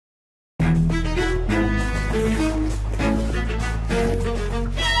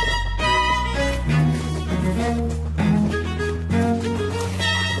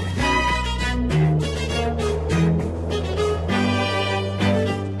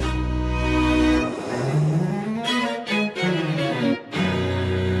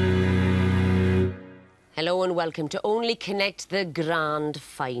Hello and welcome to Only Connect, the grand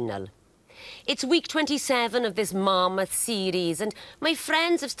final. It's week 27 of this mammoth series, and my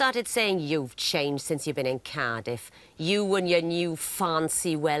friends have started saying you've changed since you've been in Cardiff. You and your new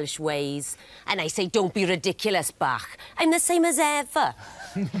fancy Welsh ways. And I say, don't be ridiculous, Bach. I'm the same as ever.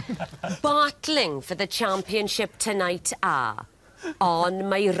 Battling for the championship tonight are, on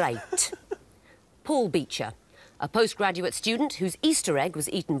my right, Paul Beecher, a postgraduate student whose Easter egg was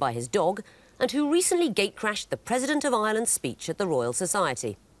eaten by his dog, and who recently gate-crashed the President of Ireland's speech at the Royal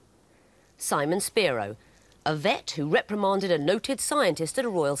Society. Simon Spiro, a vet who reprimanded a noted scientist at a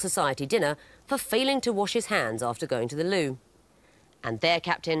Royal Society dinner for failing to wash his hands after going to the loo. And their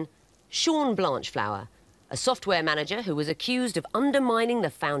captain, Sean Blanchflower, a software manager who was accused of undermining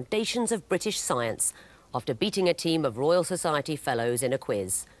the foundations of British science after beating a team of Royal Society fellows in a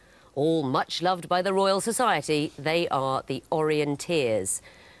quiz. All much loved by the Royal Society, they are the Orienteers.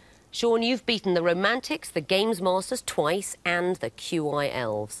 Sean, you've beaten the Romantics, the Games Masters twice, and the QI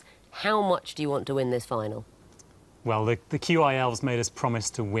Elves. How much do you want to win this final? Well, the QI Elves made us promise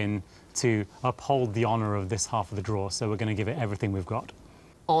to win, to uphold the honour of this half of the draw, so we're going to give it everything we've got.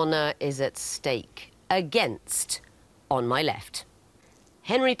 Honour is at stake. Against, on my left,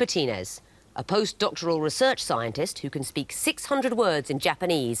 Henry Patinez, a postdoctoral research scientist who can speak 600 words in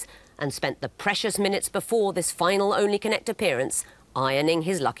Japanese and spent the precious minutes before this final Only Connect appearance ironing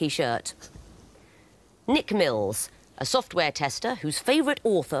his lucky shirt. Nick Mills, a software tester whose favourite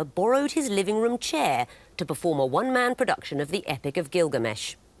author borrowed his living room chair to perform a one-man production of the Epic of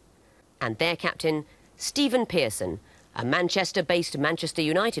Gilgamesh. And their captain, Stephen Pearson, a Manchester-based Manchester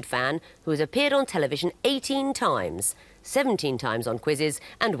United fan who has appeared on television 18 times, 17 times on quizzes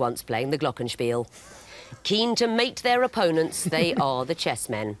and once playing the glockenspiel. Keen to mate their opponents, they are the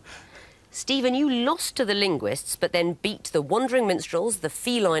Chessmen. Stephen, you lost to the linguists, but then beat the wandering minstrels, the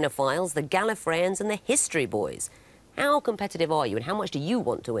felinophiles, the Gallifreyans and the history boys. How competitive are you, and how much do you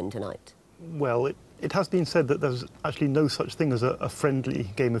want to win tonight? Well, it has been said that there's actually no such thing as a friendly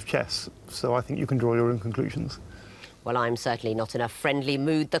game of chess, so I think you can draw your own conclusions. Well, I'm certainly not in a friendly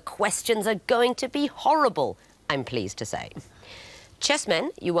mood. The questions are going to be horrible, I'm pleased to say. Chessmen,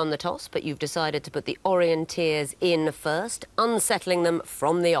 you won the toss, but you've decided to put the Orienteers in first, unsettling them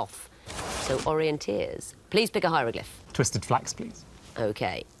from the off. So, Orienteers, please pick a hieroglyph. Twisted flax, please.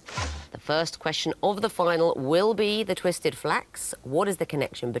 OK. The first question of the final will be the twisted flax. What is the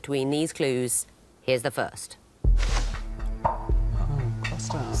connection between these clues? Here's the first.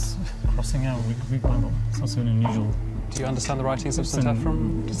 Crossed out. Crossing out, it's also an unusual... Do you understand the writings of St.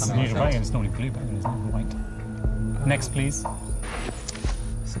 Ephraim? It's an unusual writing, it's normally blue, but it's not white. Next, please.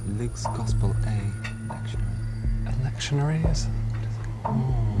 St. Luke's Gospel A, lectionary. A lectionary is...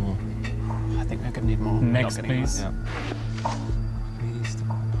 Oh. I think we're going to need more. Next, please.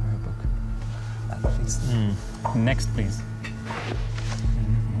 Next, please.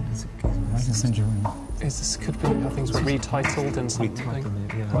 This could be how things were retitled and something.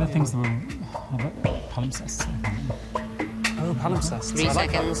 Other things that were palimpsests. Oh, palimpsests. 3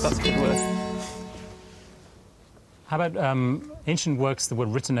 seconds. That's a good word. How about ancient works that were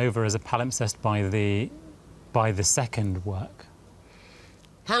written over as a palimpsest by the second work?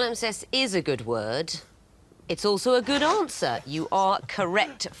 Palimpsest is a good word. It's also a good answer. You are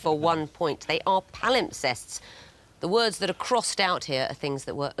correct for 1 point. They are palimpsests. The words that are crossed out here are things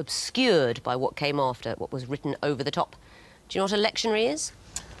that were obscured by what came after, what was written over the top. Do you know what a lectionary is?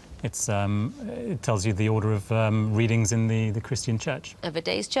 It tells you the order of readings in the Christian church. Of a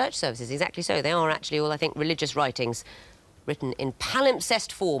day's church services, exactly so. They are actually all, I think, religious writings written in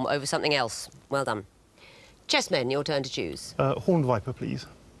palimpsest form over something else. Well done. Chessmen, your turn to choose. Horned viper, please.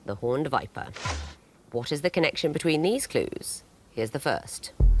 The horned viper. What is the connection between these clues? Here's the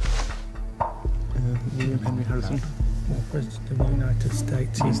first. William Henry Harrison. Well, President of the United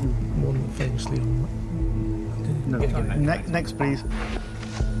States, he's the one that famously on... No, next, please.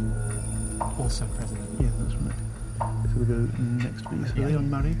 Also president. Yeah, that's right. So we go next, please. Are they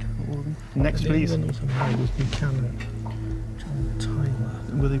unmarried, all of them? Next, please. The one that was unmarried was Buchanan. John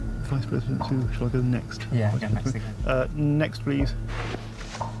Tyler. Were they vice presidents too? Shall I go next? Yeah, go next again. Next, please.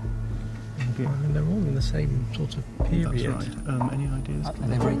 I mean, they're all in the same sort of period. That's right. Any ideas? Are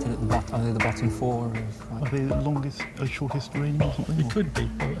they rated at the bottom? Are they the bottom four? Are they the longest, shortest reign or something? It could be,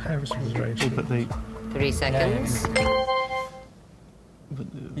 but Harrison was very short. But they... 3 seconds. But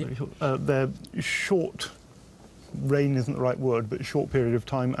very short. Their short reign isn't the right word, but short period of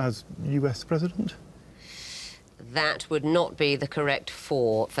time as US president? That would not be the correct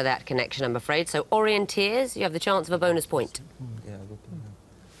for that connection, I'm afraid. So, Orienteers, you have the chance of a bonus point. Yeah,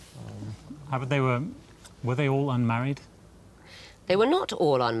 How about were they all unmarried? They were not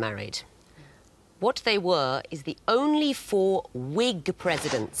all unmarried. What they were is the only 4 Whig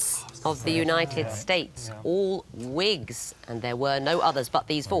presidents of the United States, all Whigs, and there were no others but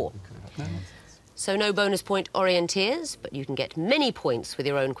these 4. So no bonus point, Orienteers, but you can get many points with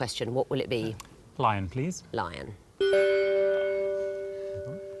your own question. What will it be? Lion, please. Lion.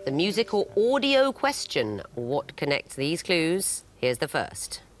 The music or audio question. What connects these clues? Here's the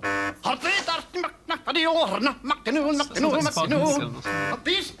first. Next,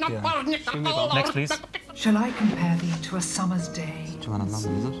 please. Shall I compare thee to a summer's day? Joanna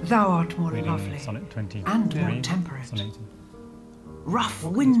Lumley, is it? Thou art more Reading lovely Sonnet 23. and more temperate. Sonnet 18. Rough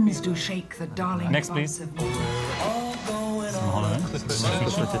winds do shake the darling Next, buds please. of May.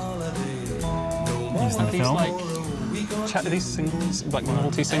 Use the These film. like these singles, like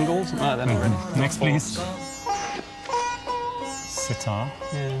novelty singles. They're not really. Next, please. Sitar.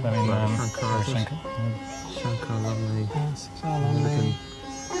 Yeah. Very Shankar. Shankar Lumley. Lumley.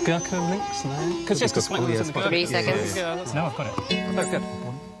 Gurkha links, no? Because Sonic was in the Gurkha. 3 seconds. Yeah, that's No, I've got it. oh, good.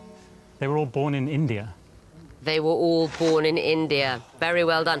 They were all born in India. They were all born in India. Very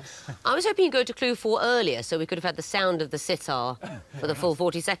well done. I was hoping you'd go to clue 4 earlier so we could have had the sound of the sitar for the full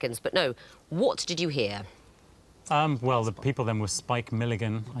 40 seconds, but no. What did you hear? Well, the people then were Spike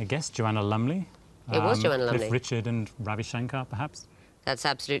Milligan, I guess, Joanna Lumley. It was Joanna Lumley. Cliff Richard and Ravi Shankar, perhaps. That's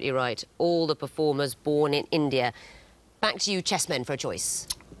absolutely right. All the performers born in India. Back to you, chessmen, for a choice.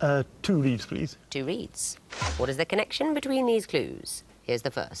 2 reads, please. 2 reads. What is the connection between these clues? Here's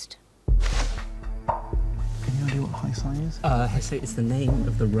the first. Can you idea what Heisei is? Heisei is the name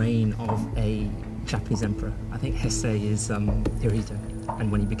of the reign of a Japanese emperor. I think Heisei is Hirohito,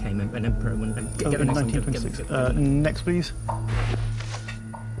 and when he became an emperor. When, get the in next one, 1926. get- Next, please.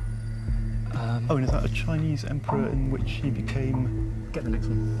 And is that a Chinese emperor in which he became... Get the next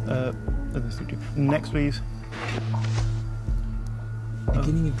one. Next, please.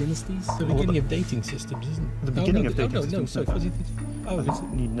 Beginning of dynasties? The beginning of dating systems, isn't it? The beginning of dating No, systems. sorry. I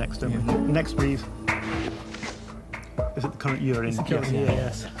need next, don't we? Next, please. Is it the current year in... It's the current year,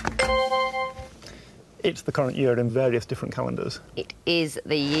 yes. It's the current year in various different calendars. It is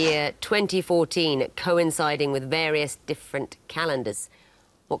the year 2014, coinciding with various different calendars.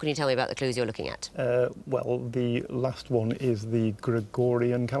 What can you tell me about the clues you're looking at? Well, the last one is the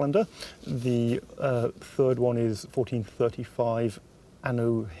Gregorian calendar. The third one is 1435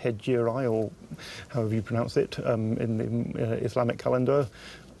 Anno Hejiri, or however you pronounce it, in the Islamic calendar.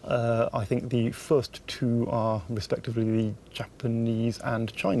 I think the first 2 are respectively the Japanese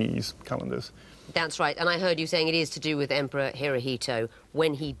and Chinese calendars. That's right, and I heard you saying it is to do with Emperor Hirohito.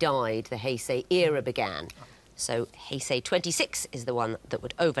 When he died, the Heisei era began. So Heisei 26 is the one that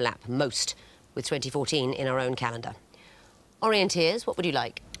would overlap most with 2014 in our own calendar. Orienteers, what would you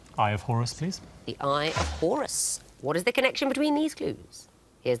like? Eye of Horus, please. The Eye of Horus. What is the connection between these clues?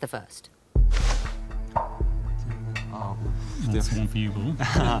 Here's the first. Oh, That's one for you, Bull.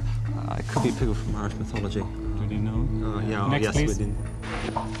 It could be people from Irish mythology. Do you know? Next, yes, please. we did.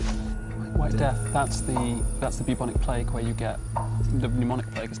 White Death. That's the bubonic plague where you get the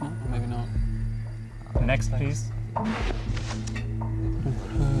pneumonic plague, isn't it? Or maybe not. Next, please. Heard.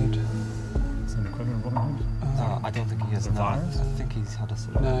 Some equivalent of Robin Hood. Oh, I don't think he has. The virus? I think he's had a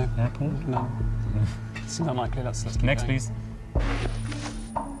sort of... No. Airport. No. Seems unlikely. That's Next, please.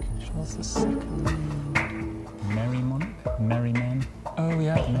 Charles the Second. Merry Monarch? Merry Man? Oh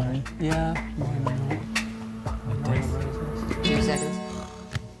yeah. Merry? Yeah. 2 seconds.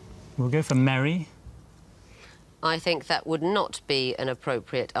 We'll go for Merry. I think that would not be an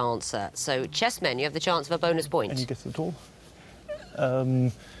appropriate answer. So, chessmen, you have the chance of a bonus point. Any guess at all?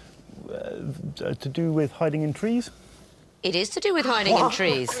 To do with hiding in trees? It is to do with hiding in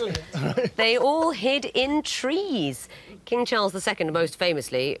trees. They all hid in trees. King Charles II, most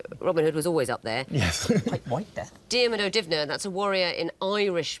famously, Robin Hood was always up there. Yes. White Death? Diarmaid O'Divna, that's a warrior in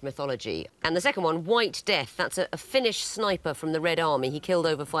Irish mythology. And the second one, White Death, that's a Finnish sniper from the Red Army. He killed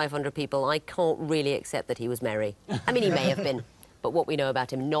over 500 people. I can't really accept that he was merry. I mean, he may have been, but what we know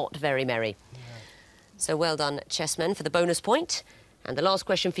about him, not very merry. So well done, chessmen, for the bonus point. And the last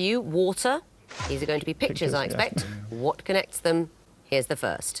question for you, water. These are going to be pictures, I expect. Yes. What connects them? Here's the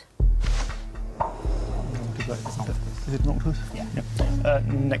first. Is it Noctis? Yeah.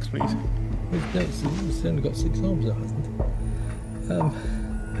 Next, please. No, it's only got 6 arms, though, hasn't it?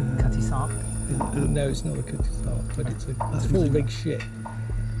 Cutty No, it's not a Cutty's Ark, but it's a full big ship.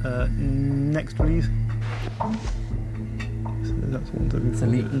 Next, please. So that's one that we've It's a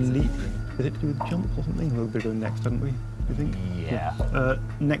leap. Leap. Is it to do with jump or something? We'll go next, haven't we? Do you think? Yeah.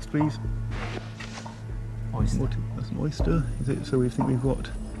 Next, please. Oyster. That's an oyster. Is it? So we think we've got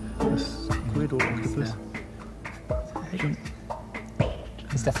a squid or octopus. Jump.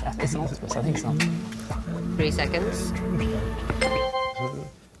 It's definitely it's an octopus. I think so. 3 seconds.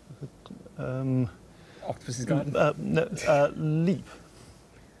 Octopus's garden. Leap.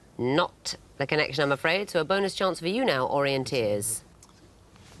 Not the connection, I'm afraid. So a bonus chance for you now, Orienteers.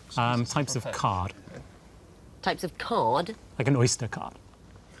 Types of card, Types of card. like an oyster card,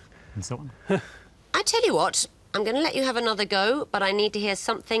 and so on. I tell you what, I'm going to let you have another go, but I need to hear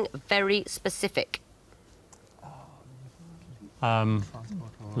something very specific.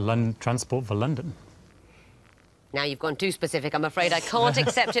 Transport for London. Now you've gone too specific, I'm afraid. I can't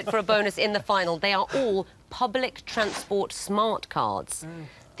accept it for a bonus in the final. They are all public transport smart cards.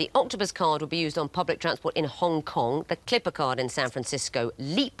 The octopus card will be used on public transport in Hong Kong, the Clipper card in San Francisco,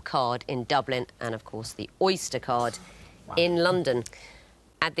 Leap card in Dublin, and of course the Oyster card in London.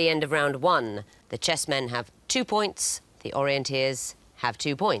 At the end of round 1, the Chessmen have 2 points, the Orienteers have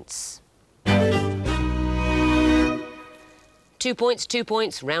 2 points. 2 points, 2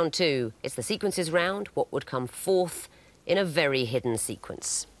 points, round 2. It's the sequences round, what would come fourth in a very hidden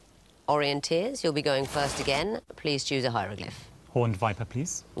sequence. Orienteers, you'll be going first again. Please choose a hieroglyph. Horned viper,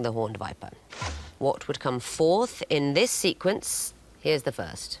 please. The horned viper. What would come fourth in this sequence? Here's the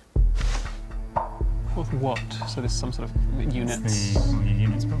first. Fourth what? So there's some sort of units.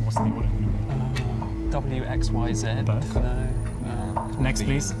 Units, but what's the order? W, X, Y, Z. Both. No. Next,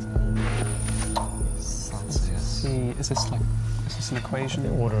 please. C. Is this an equation?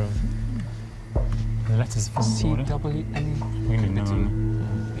 The order of the letters from C, the order. W, N. We need no.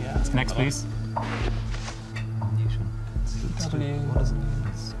 Yeah. Next, please. W. What is it?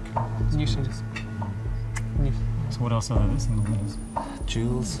 Newton. So what else are there that's in the letters?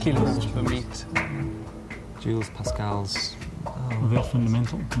 Joules. Kilograms per meter. Joules, pascals. The off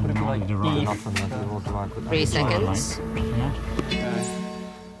fundamental. Would it be like They're not fundamental, all derived with 3 seconds. Yeah.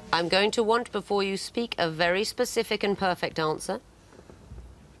 I'm going to want, before you speak, a very specific and perfect answer.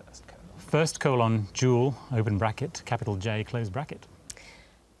 First colon, joule, open bracket, capital J, close bracket.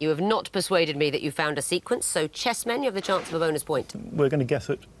 You have not persuaded me that you found a sequence, so Chessmen, you have the chance of a bonus point. We're going to guess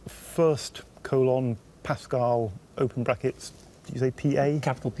at first colon, Pascal, open brackets. Did you say PA?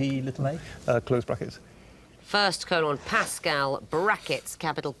 Capital P, little a. Close brackets. First colon, Pascal, brackets,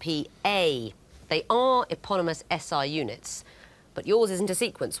 capital P-A. They are eponymous SI units, but yours isn't a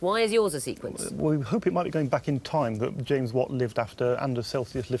sequence. Why is yours a sequence? We hope it might be going back in time, that James Watt lived after Anders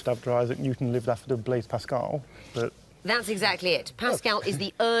Celsius, lived after Isaac Newton, lived after Blaise Pascal, but... That's exactly it. Pascal is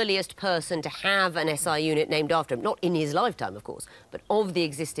the earliest person to have an SI unit named after him. Not in his lifetime, of course, but of the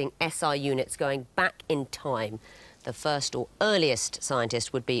existing SI units going back in time. The first or earliest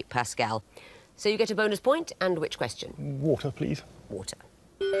scientist would be Pascal. So you get a bonus point, and which question? Water, please. Water.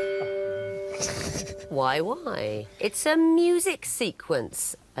 Why? It's a music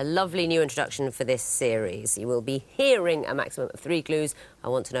sequence. A lovely new introduction for this series. You will be hearing a maximum of 3 clues. I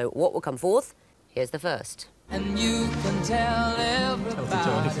want to know what will come forth. Here's the first. And you can tell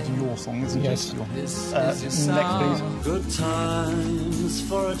everybody. This is your song, isn't Yes. it? This is Next, your song. please. Good times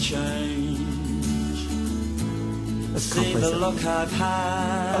for a change. See the look I've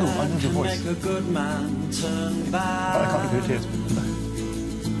had. Oh, I know the can voice. make a good man turn bad. But I can't do it,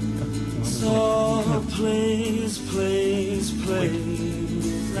 So please, please,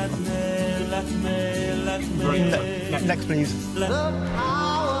 please, let me. Next, please. The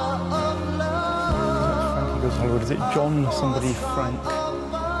power of love. Frankie Goes to Hollywood. Is it John, somebody, Frank? Do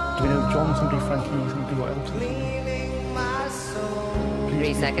we know John, somebody, Frankie, somebody, what else? Leaving my soul.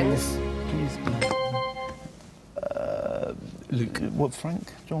 3 seconds. Please. Luke. What,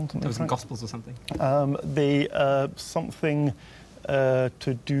 Frank? John, something, There was some Frank? Gospels or something. Something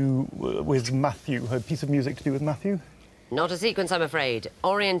to do with Matthew, a piece of music to do with Matthew? Not a sequence, I'm afraid.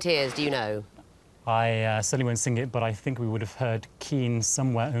 Orienteers, do you know? I certainly won't sing it, but I think we would have heard Keen,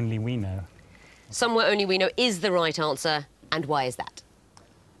 Somewhere Only We Know. Somewhere Only We Know is the right answer. And why is that?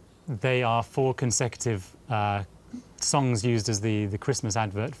 They are 4 consecutive songs used as the Christmas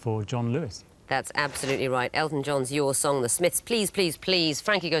advert for John Lewis. That's absolutely right. Elton John's Your Song, The Smiths, Please, Please, Please,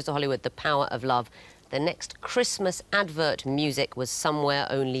 Frankie Goes to Hollywood, The Power of Love. The next Christmas advert music was Somewhere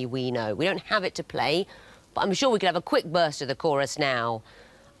Only We Know. We don't have it to play, but I'm sure we could have a quick burst of the chorus now.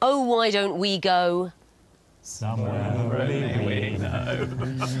 Oh, why don't we go? Somewhere Only We Know.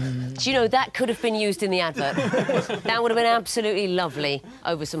 Do you know, that could have been used in the advert. That would have been absolutely lovely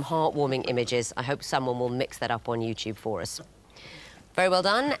over some heartwarming images. I hope someone will mix that up on YouTube for us. Very well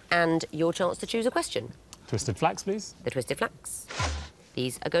done, and your chance to choose a question. Twisted Flax, please. The Twisted Flax.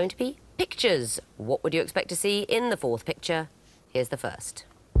 These are going to be pictures. What would you expect to see in the 4th picture? Here's the first.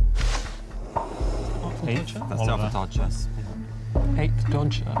 8th, That's Oliver. Alpha Dodger. 8th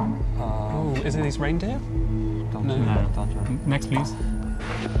Dodger. Oh, is it these reindeer? Don't No. do Alpha Dodger. Next, please.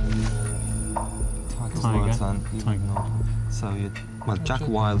 Tiger. So you, well, Jack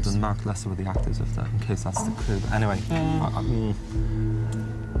Wilde and Mark Lesser were the actors of that, in case that's the clue. But anyway,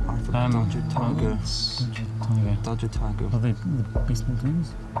 Dodger Tiger. Dodger Tiger. Are they the baseball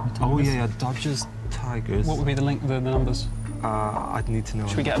teams? Oh yeah, Dodgers Tigers. What would be the numbers? I'd need to know.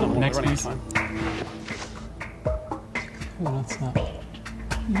 Should we get them next, please? Oh, that's that.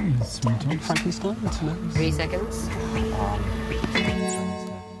 Frankenstein? 3 seconds.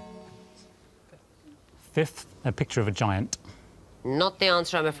 Fifth, a picture of a giant. Not the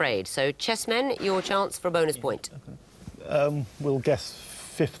answer, I'm afraid. So, Chessmen, your chance for a bonus point. We'll guess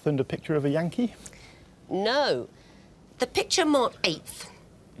fifth and a picture of a Yankee. No. The picture marked 8th.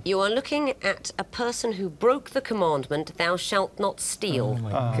 You are looking at a person who broke the commandment, thou shalt not steal. Oh,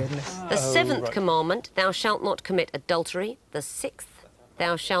 my goodness. The 7th commandment, thou shalt not commit adultery. The 6th,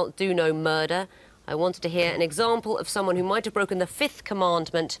 thou shalt do no murder. I wanted to hear an example of someone who might have broken the 5th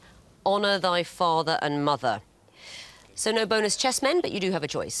commandment, honour thy father and mother. So no bonus, Chessmen, but you do have a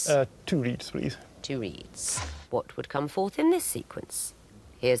choice. 2 reads, please. 2 reads. What would come forth in this sequence?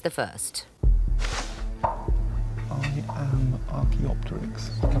 Here's the first. I am Archaeopteryx.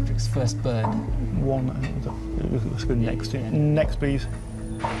 Archaeopteryx, first bird. One. Let's go next. Next, please.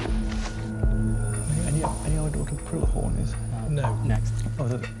 Any idea what a Prillhorn is? No. Next. Oh,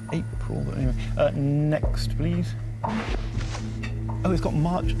 there's April. But anyway, next, please. Oh, it's got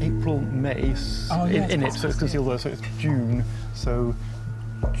March, April, May in it, so it's concealed there, so it's June. So,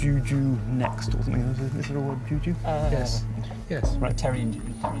 Juju next or something. Is there a word, Juju? Yes. Yes. Right. Terry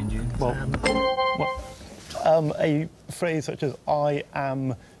and June. Well, a phrase such as "I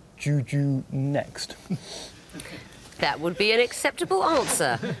am Juju next." That would be an acceptable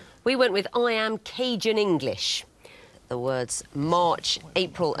answer. We went with I am Cajun English. The words March,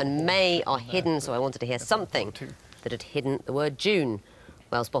 April and May are hidden, so I wanted to hear something that had hidden the word June.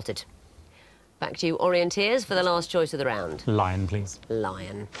 Well spotted. Back to you, Orienteers, for the last choice of the round. Lion, please.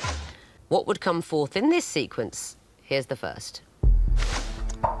 Lion. What would come forth in this sequence? Here's the first.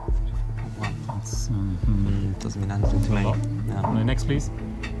 Doesn't mean anything to me. No, next, please.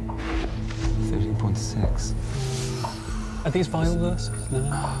 13.6. Are these vial verses? No.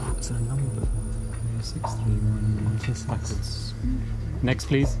 Oh, is it a number? 6, 3, 1, 2, 6. Next,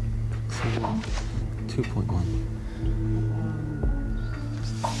 please. 2.1.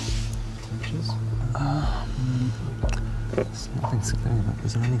 There's nothing significant.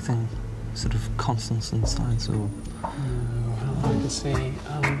 Is there anything sort of constants in size or? I can see.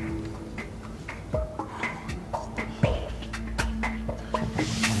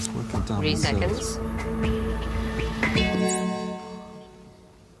 3 seconds.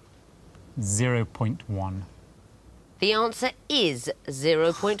 0.1. The answer is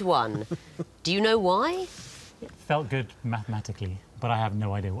 0.1. Do you know why? It felt good mathematically, but I have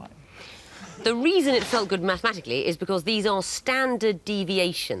no idea why. The reason it felt good mathematically is because these are standard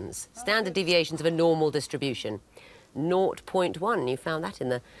deviations of a normal distribution. 0.1, you found that in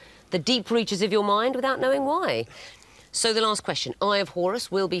the deep reaches of your mind without knowing why. So the last question, Eye of Horus,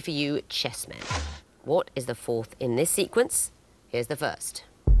 will be for you, Chessmen. What is the 4th in this sequence? Here's the first.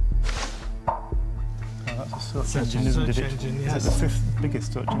 Oh, that's a search engine, isn't it? It's the 5th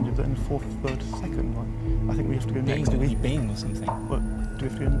biggest search engine, then 4th, 3rd, 2nd. I think we have to go next. Bing or something. What, do we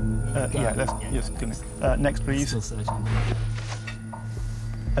have to go? Yes, go next. Next, please. Still searching.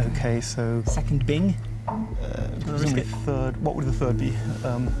 Okay, so Second Bing. presumably third. What would the third be?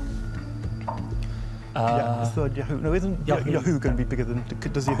 Yeah, the third Yahoo. No, isn't Yahoo going to be bigger than?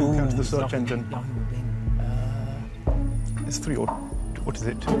 Does Yahoo count as the search engine? Yahoo Bing. It's 3 or what is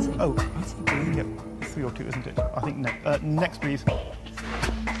it? Oh, yeah, 3 or 2, isn't it? I think next, please. Oh,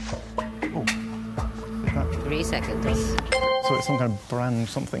 is that? 3 seconds. So it's some kind of brand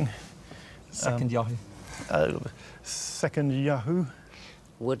something. Second Yahoo. Second Yahoo.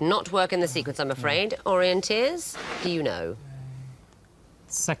 Would not work in the sequence, I'm afraid. Orienteers, do you know?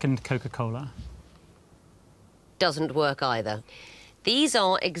 Second Coca-Cola. Doesn't work either. These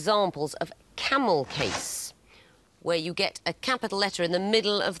are examples of camel case, where you get a capital letter in the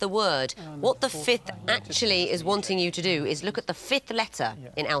middle of the word. What the 5th actually is wanting you to do is look at the 5th letter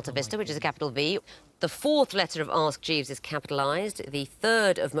in Alta Vista, which is a capital V. The 4th letter of Ask Jeeves is capitalised. The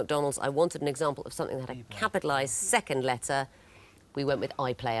 3rd of McDonald's, I wanted an example of something that had a capitalised 2nd letter. We went with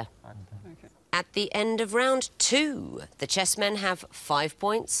iPlayer. At the end of round 2, the Chessmen have 5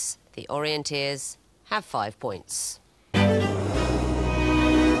 points. The Orienteers have 5 points.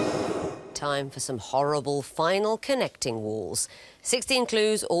 Time for some horrible final connecting walls. 16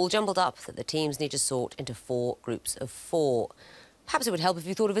 clues, all jumbled up, that the teams need to sort into 4 groups of 4. Perhaps it would help if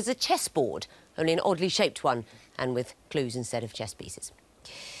you thought of it as a chessboard, only an oddly shaped one, and with clues instead of chess pieces.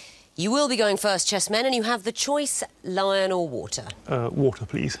 You will be going first, chessmen, and you have the choice, lion or water. Water,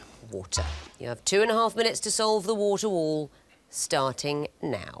 please. Water. You have 2.5 minutes to solve the water wall, starting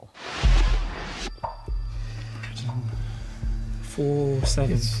now. 4,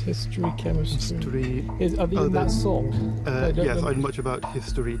 7. It's history, chemistry. History. Are they in that song? Yes, I know much about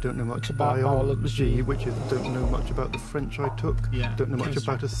history, don't know much about biology, which is don't know much about the French I took. Yeah. Don't know much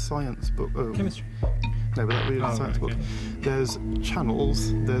about a science book. Oh. Chemistry. No, but that really is a science book. Okay. There's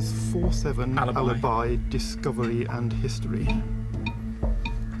channels, there's 4, 7, alibi, discovery, and history.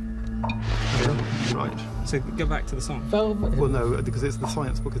 Right. So go back to the song. Velvet. Well, no, because it's the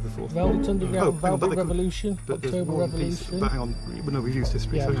science book is the 4th. Velvet Underground, hang on, Velvet Revolution, but there's October one piece. Revolution. But hang on, well, no, we've used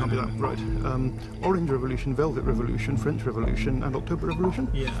history, Yeah, so it no, can't be that. Right. Orange Revolution, Velvet Revolution, French Revolution, and October Revolution.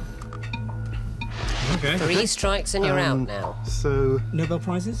 Yeah. Okay. 3 strikes and you're out now. So. Nobel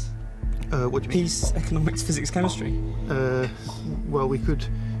Prizes? What do you mean? Peace, economics, physics, chemistry. Well, we could.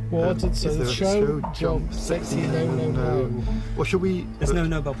 What? It's is a there a show, jump, sexy, no. Or should we? There's no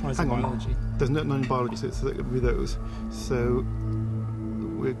Nobel Prize in biology. There's no in biology, so it would be those. So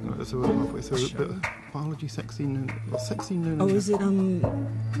we're halfway through. But biology, sexy, no. Oh, is it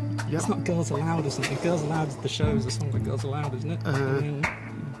Yeah. It's not Girls Aloud or something. Girls Aloud, the show is a song by Girls Aloud, isn't it?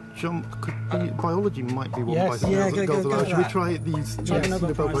 Jump could be biology might be one Yes. by the Yeah, Girls go Aloud. Should we that. try these Try the Nobel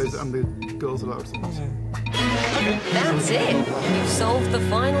Nobel Prizes Prizes. and the Girls Aloud songs? That's it. You've solved the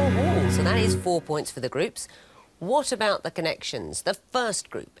final wall, so that is 4 points for the groups. What about the connections? The first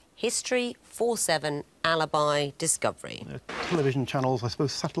group, history, 4-7, alibi, discovery. Television channels, I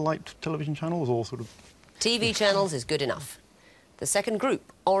suppose satellite television channels, or sort of. TV channels is good enough. The second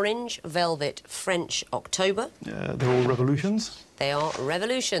group, orange, velvet, French, October. They're all revolutions. They are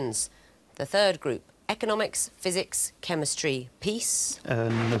revolutions. The third group, economics, physics, chemistry, peace.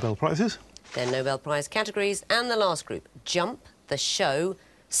 Nobel Prizes. They're Nobel Prize categories. And the last group, jump, the show,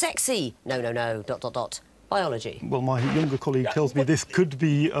 sexy, no, biology. Well, my younger colleague tells me this could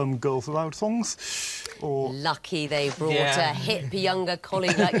be Girls Aloud songs, or. Lucky they brought a hip younger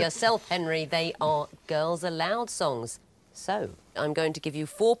colleague like yourself, Henry. They are Girls Aloud songs. So, I'm going to give you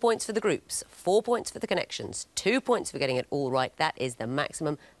 4 points for the groups, 4 points for the connections, 2 points for getting it all right. That is the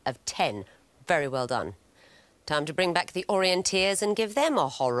maximum of 10. Very well done. Time to bring back the Orienteers and give them a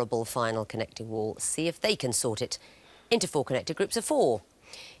horrible final connecting wall. See if they can sort it into 4 connected groups of 4.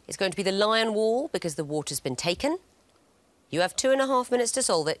 It's going to be the lion wall because the water's been taken. You have 2.5 minutes to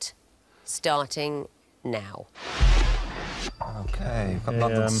solve it, starting now. Okay, we've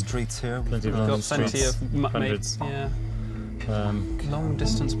got London streets here. We've got plenty of hundreds. Yeah. Long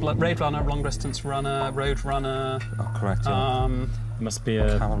distance, Raid Runner, long distance runner, road runner. Oh, correct. Yeah. Must be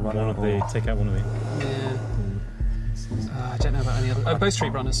a Camel runner one of the. Take out one of the. Yeah. I don't know about any other. Oh, Bow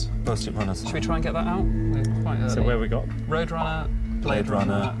Street Runners. Bow Street Runners. Should we try and get that out? We're quite early. So where we got? Road Runner, Blade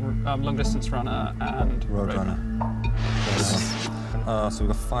Runner, long distance runner, and Road Runner. So we've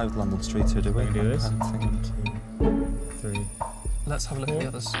got 5 London streets here, do we? Can we do this? 1, 2, 3. Let's have a look at the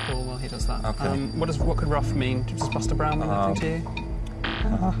others while he does that. Okay. What could rough mean? Does Buster Brown mean anything to you?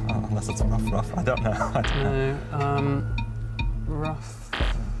 Unless it's rough. I don't know. No. Rough.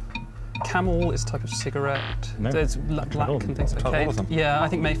 Camel is a type of cigarette. No. There's black and things. Okay. All of them? Yeah, I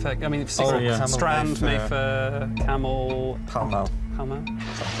think Mayfair. I mean, cigarette. yeah. Strand, Mayfair. Camel. Pall Mall.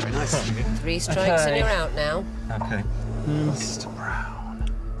 Very nice. 3 strikes and you're out now. Okay. Buster Brown.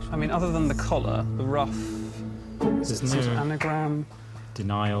 I mean, other than the collar, the rough. There's no anagram.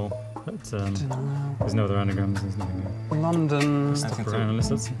 denial. But, there's no other anagrams. There's nothing. London. Anything Brown, unless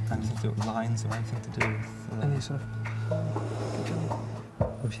that's anything to do with lines or anything to do with. Any sort of.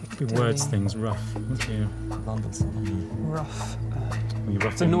 words things rough. Okay. London something. Rough. When you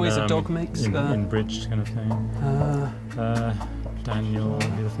rough The noise a dog makes. In bridge kind of thing. Daniel,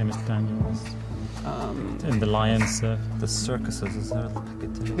 the famous Daniels. In the Lions. The circuses, is there?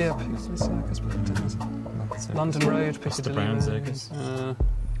 Yeah, Piccadilly Circus. London Road, Buster Piccadilly Brown Road. Circus.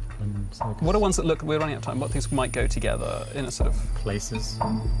 What are ones that look? We're running out of time. What things might go together in a sort of places?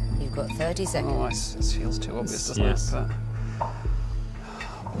 You've got 30 seconds. Oh, this feels too obvious, doesn't Yes. it? I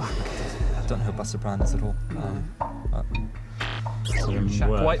don't know who Buster Brown is at all. Jack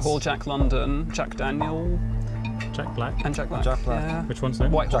words. Whitehall, Jack London, Jack Daniel, Jack Black. and Jack Black. Jack Black. Yeah. Which one's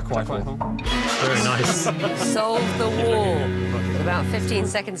that? Whitehall. Jack Whitehall. Very nice. Solve the wall. With about 15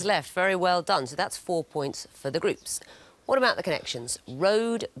 seconds left. Very well done. So that's 4 points for the groups. What about the connections?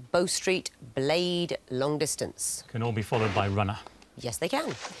 Road, Bow Street, Blade, long distance. Can all be followed by runner. Yes, they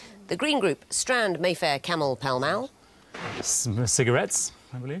can. The green group, Strand, Mayfair, Camel, Pall Mall. Cigarettes,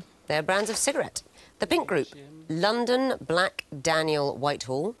 I believe. They're brands of cigarette. The pink group, London, Black, Daniel,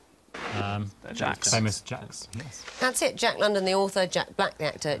 Whitehall. Jacks. Famous Jacks. Yes. That's it. Jack London, the author, Jack Black, the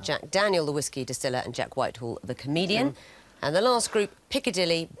actor, Jack Daniel, the whiskey distiller, and Jack Whitehall, the comedian. And the last group,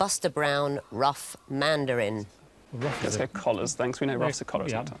 Piccadilly, Buster Brown, Rough, Mandarin. Let's go collars, thanks. We know roughs are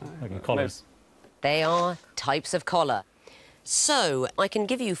collars. Yeah, okay, collars. They are types of collar. So, I can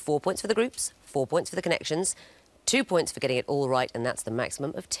give you 4 points for the groups, 4 points for the connections, 2 points for getting it all right, and that's the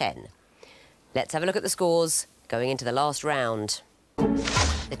maximum of 10. Let's have a look at the scores going into the last round.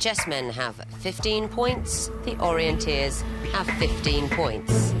 The Chessmen have 15 points, the Orienteers have 15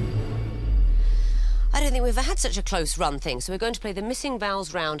 points. I don't think we've ever had such a close run thing, so we're going to play the Missing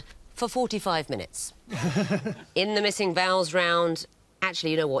Vowels round for 45 minutes. In the Missing Vowels round,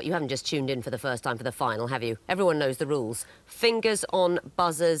 actually, you know what? You haven't just tuned in for the first time for the final, have you? Everyone knows the rules. Fingers on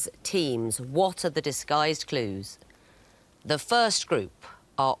buzzers, teams. What are the disguised clues? The first group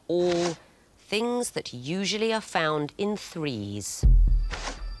are all things that usually are found in threes.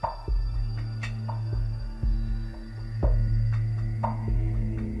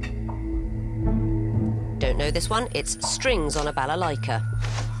 Don't know this one? It's strings on a balalaika.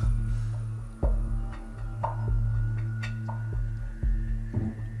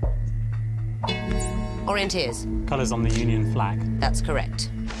 Orienteers. Colours on the Union flag. That's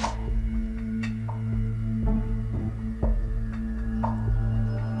correct.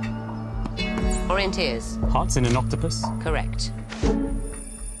 Orienteers. Hearts in an octopus. Correct.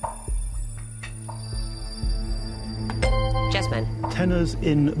 Chessmen. Tenors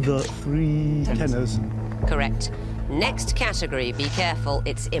in the three tenors. Correct. Next category, be careful,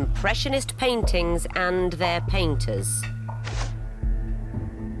 it's Impressionist paintings and their painters.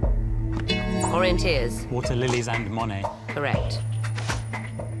 Orienteers. Water lilies and Monet. Correct.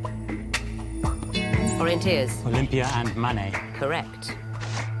 Orienteers. Olympia and Manet. Correct.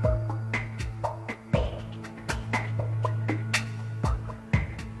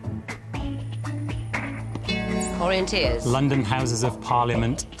 Orienteers. London Houses of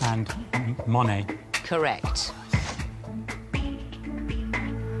Parliament and Monet. Correct.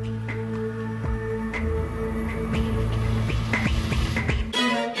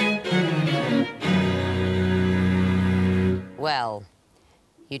 Well,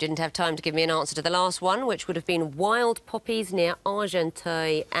 you didn't have time to give me an answer to the last one, which would have been wild poppies near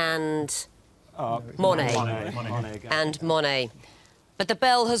Argenteuil and Monet. And Monet. But the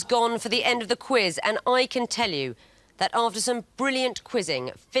bell has gone for the end of the quiz, and I can tell you that after some brilliant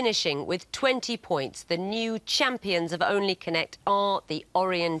quizzing, finishing with 20 points, the new champions of Only Connect are the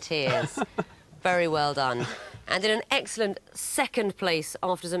Orienteers. Very well done. And in an excellent second place,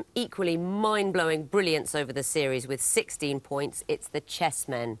 after some equally mind-blowing brilliance over the series with 16 points, it's the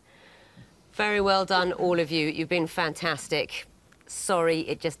Chessmen. Very well done, all of you. You've been fantastic. Sorry,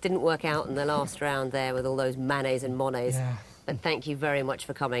 it just didn't work out in the last round there with all those Manets and Monets. Yeah. But thank you very much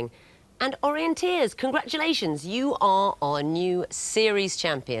for coming. And Orienteers, congratulations. You are our new series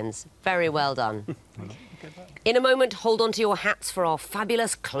champions. Very well done. In a moment, hold on to your hats for our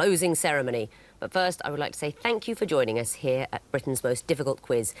fabulous closing ceremony. But first, I would like to say thank you for joining us here at Britain's most difficult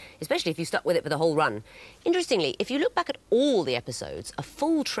quiz, especially if you stuck with it for the whole run. Interestingly, if you look back at all the episodes, a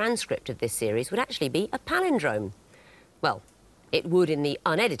full transcript of this series would actually be a palindrome. Well, it would in the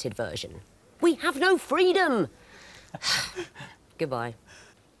unedited version. We have no freedom! Goodbye.